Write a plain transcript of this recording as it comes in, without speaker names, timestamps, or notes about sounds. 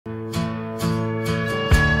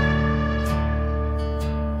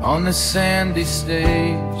on this sandy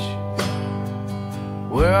stage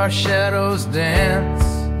where our shadows dance,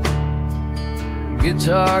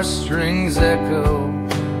 guitar strings echo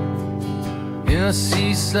in a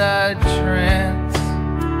seaside trance.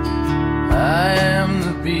 I am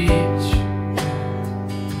the beach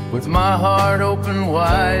with my heart open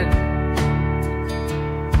wide,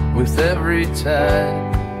 with every tide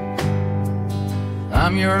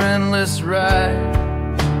I'm your endless ride.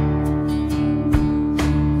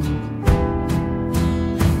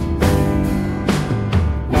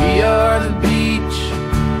 We are the beach,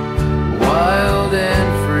 wild and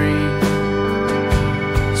free,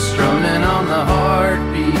 strumming on the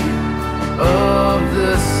heartbeat of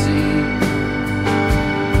the sea,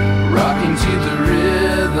 rocking to the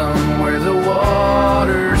rhythm where the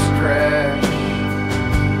waters crash.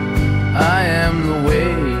 I am the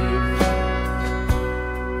wave,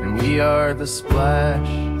 and we are the splash.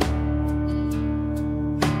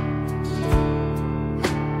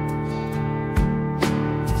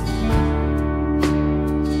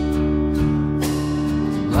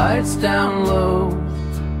 Lights down low,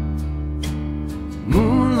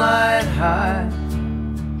 moonlight high,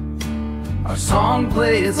 our song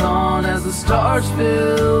plays on as the stars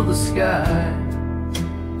fill the sky.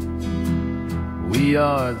 We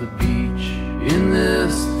are the beach in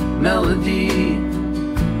this melody,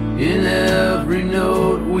 in every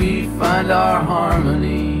note we find our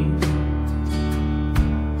harmony.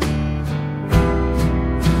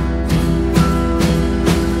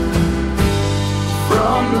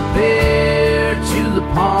 From the pier to the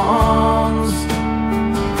palms,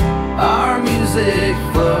 our music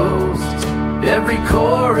flows, every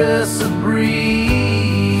chorus a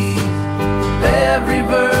breeze, every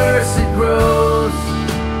verse it grows.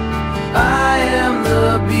 I am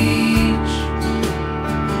the beach,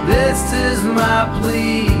 this is my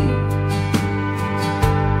plea,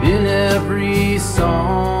 in every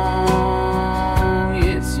song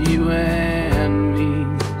it's you and me.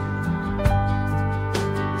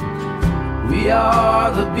 We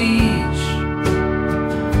are the beach,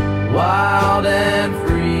 wild and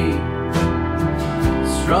free,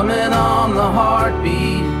 strumming on the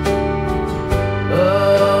heartbeat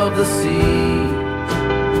of the sea,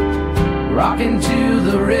 rocking to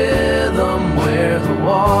the rhythm where the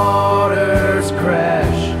waters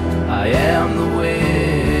crash. I am the wave,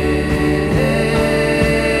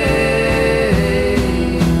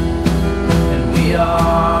 and we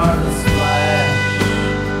are the splash.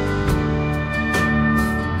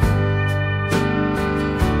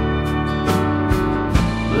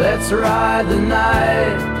 Let's ride the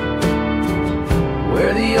night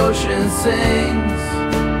where the ocean sings.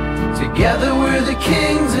 Together we're the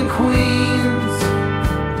kings and queens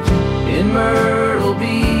in Myrtle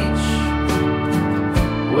Beach,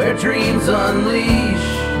 where dreams unleash.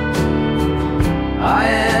 I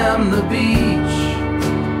am the beach.